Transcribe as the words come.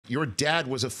your dad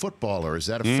was a footballer. Is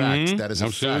that a fact? That is a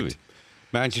Absolutely. fact.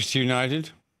 Manchester United.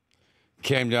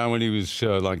 Came down when he was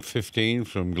like 15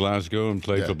 from Glasgow and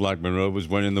played for Blackburn Rovers.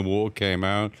 Went in the war, came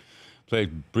out,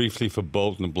 played briefly for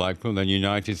Bolton and Blackpool. Then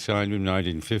United signed him in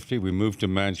 1950. We moved to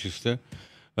Manchester.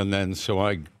 And then, so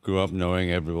I grew up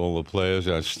knowing all the players.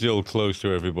 I was still close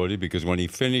to everybody because when he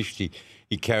finished,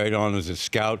 he carried on as a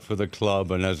scout for the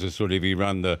club and as a sort of,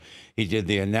 he did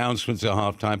the announcements at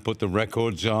halftime, put the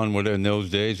records on, what in those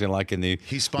days, and like in the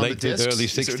late to early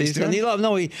 60s.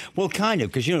 And well, kind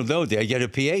of, because, those days you had a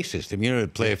PA system, to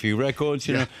play a few records,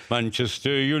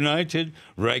 Manchester United,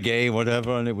 reggae,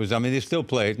 whatever, and it was, they still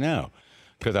play it now.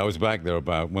 Because I was back there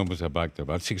when was I back there?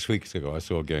 About 6 weeks ago. I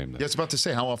saw a game there. Yeah, I was about to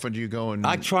say, how often do you go?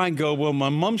 I try and go, well, my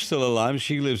mom's still alive.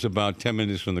 She lives about 10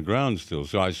 minutes from the ground still,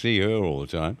 so I see her all the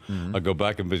time. I go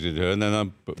back and visit her, and then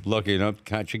I'm lucky enough to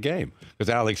catch a game.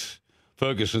 Because Alex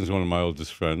Ferguson's one of my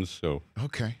oldest friends, so.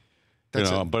 Okay.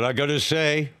 But I got to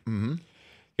say,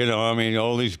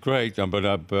 all these great,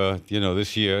 but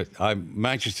this year,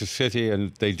 Manchester City,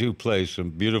 and they do play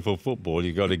some beautiful football.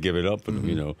 You got to give it up for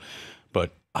them,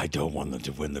 But I don't want them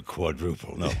to win the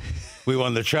quadruple. No, we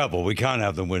won the treble. We can't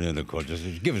have them winning the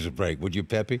quadruple. Give us a break, would you,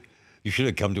 Pepe? You should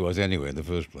have come to us anyway in the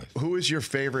first place. Who is your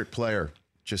favorite player,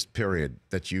 just period,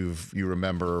 that you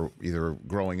remember either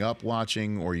growing up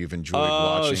watching or you've enjoyed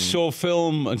watching? Saw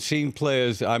film and seen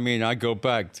players. I go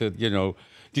back to,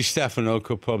 Di Stefano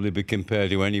could probably be compared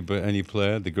to any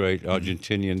player. The great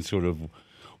Argentinian sort of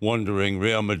wandering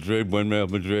Real Madrid when Real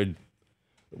Madrid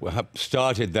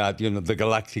started that, the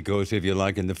Galacticos, if you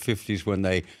like, in the 50s when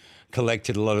they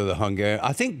collected a lot of the Hungarian.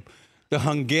 I think the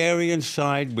Hungarian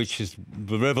side, which is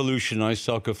revolutionized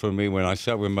soccer for me, when I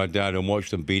sat with my dad and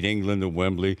watched them beat England at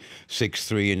Wembley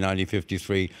 6-3 in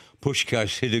 1953,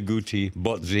 Puskás, Hidegkuti,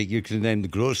 Botzik, you can name the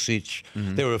Grosic.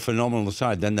 They were a phenomenal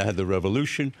side. Then they had the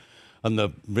revolution, and the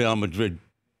Real Madrid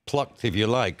plucked, if you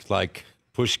like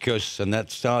Puskás, and that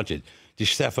started. Di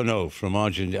Stefano from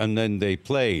Argentina, and then they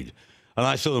played. And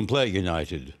I saw them play at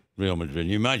United, Real Madrid.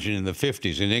 You imagine in the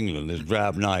 50s in England, this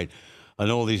drab night,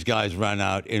 and all these guys ran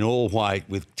out in all white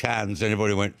with tans, and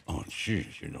everybody went, oh, jeez,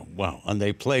 wow. And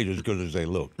they played as good as they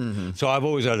looked. So I've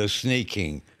always had a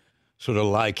sneaking sort of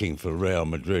liking for Real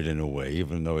Madrid in a way,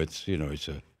 even though it's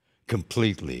a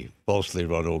completely falsely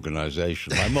run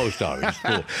organization, like most are in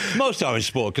sport. Most are in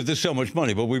sport because there's so much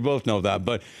money, but we both know that.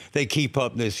 But they keep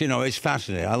up this, it's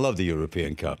fascinating. I love the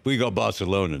European Cup. We got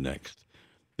Barcelona next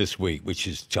this week, which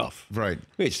is tough. Right.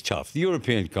 It's tough. The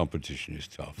European competition is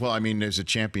tough. Well, there's a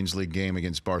Champions League game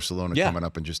against Barcelona coming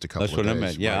up in just a couple of days. That's what I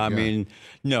meant. Yeah, right,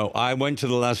 no, I went to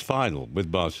the last final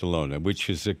with Barcelona, which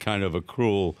is a kind of a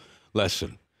cruel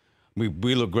lesson.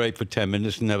 We looked great for 10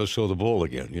 minutes and never saw the ball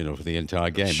again, for the entire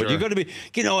game. Sure. But you've got to be,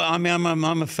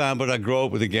 I'm a fan, but I grew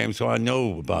up with the game, so I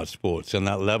know about sports and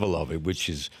that level of it,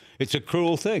 it's a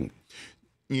cruel thing.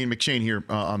 Ian McShane here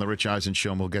on the Rich Eisen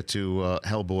Show, and we'll get to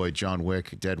Hellboy, John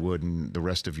Wick, Deadwood, and the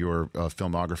rest of your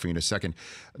filmography in a second.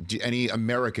 Any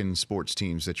American sports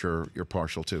teams that you're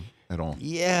partial to at all?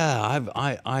 Yeah,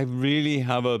 I really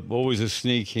have always a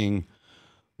sneaking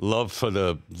love for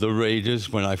the Raiders.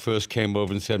 When I first came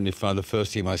over in '75, the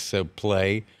first team I saw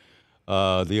play,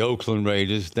 the Oakland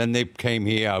Raiders. Then they came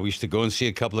here. I used to go and see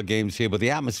a couple of games here, but the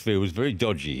atmosphere was very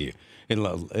dodgy here in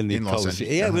the Los Angeles.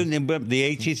 Yeah, in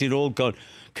the 80s, it all got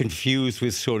confused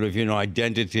with sort of,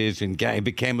 identities, and it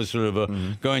became a sort of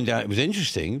a going down. It was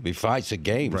interesting. Be fights at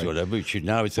games, or whatever.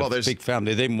 Now it's a big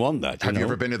family. They didn't want that. Have you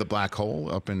ever been to the Black Hole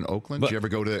up in Oakland? Did you ever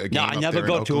go to a game? No, I never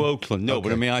got to Oakland. No,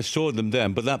 okay. But I saw them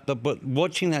then. But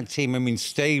watching that team,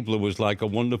 Stabler was like a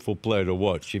wonderful player to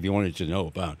watch if you wanted to know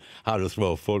about how to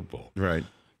throw a football. Right.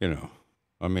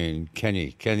 Kenny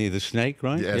the Snake,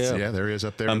 right? Yes, yeah, there he is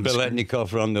up there. And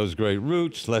Biletnikoff run those great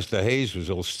routes. Lester Hayes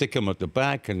was all stick 'em at the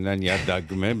back, and then you had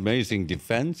that amazing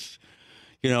defense.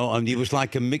 And he was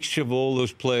like a mixture of all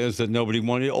those players that nobody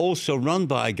wanted. Also run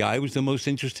by a guy who was the most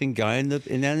interesting guy in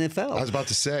NFL. I was about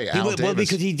to say, Al Davis. Well,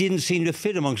 because he didn't seem to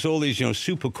fit amongst all these,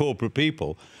 super corporate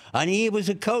people. And he was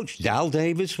a coach. Al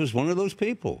Davis was one of those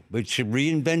people, which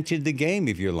reinvented the game,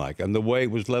 if you like, and the way it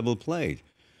was level played.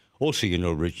 Also,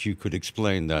 Rich, you could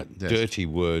explain that dirty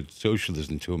word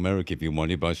socialism to America if you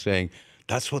wanted by saying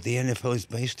that's what the NFL is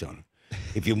based on.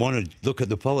 If you want to look at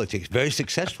the politics, very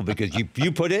successful because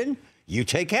you put in, you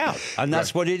take out. And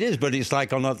that's what it is. But it's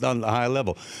like on a higher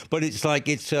level. But it's like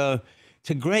it's a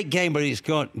great game, but it's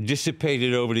got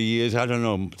dissipated over the years. I don't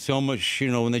know. So much,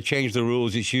 when they changed the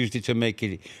rules, it's used it to make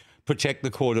it protect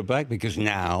the quarterback because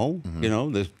now,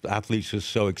 the athletes are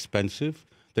so expensive.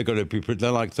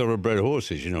 They're like thoroughbred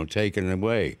horses, taken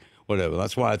away, whatever.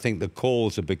 That's why I think the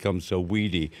calls have become so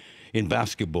weedy in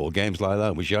basketball, games like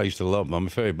that, which I used to love. My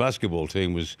favorite basketball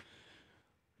team was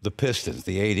the Pistons,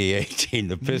 the 80-18,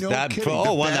 the Pistons. No kidding.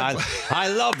 I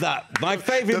love that. My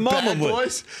favorite moment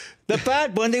was the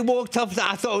bad when they walked up.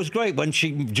 I thought it was great when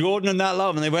Jordan and that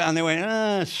love, and they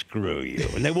went, screw you.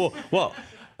 And they walked,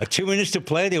 2 minutes to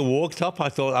play, they walked up. I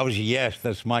thought, yes,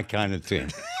 that's my kind of team.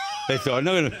 They thought,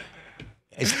 no.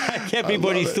 It's like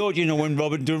everybody thought, when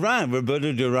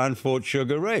Roberto Duran fought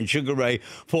Sugar Ray, and Sugar Ray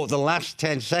fought the last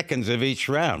 10 seconds of each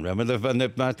round. Remember?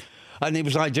 And it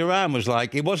was like, Duran was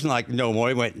like, it wasn't like, no more.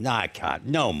 He went, no, I can't,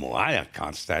 no more. I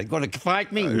can't stand. Going to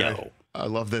fight me? No. I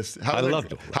love this. I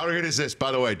loved it. How good is this?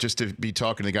 By the way, just to be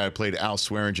talking to the guy who played Al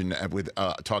Swearingen with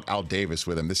talk Al Davis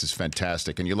with him. This is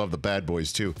fantastic, and you love the Bad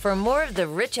Boys too. For more of the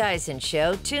Rich Eisen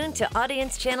Show, tune to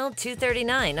Audience Channel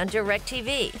 239 on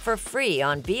DirecTV for free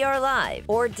on BR Live,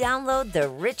 or download the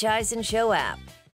Rich Eisen Show app.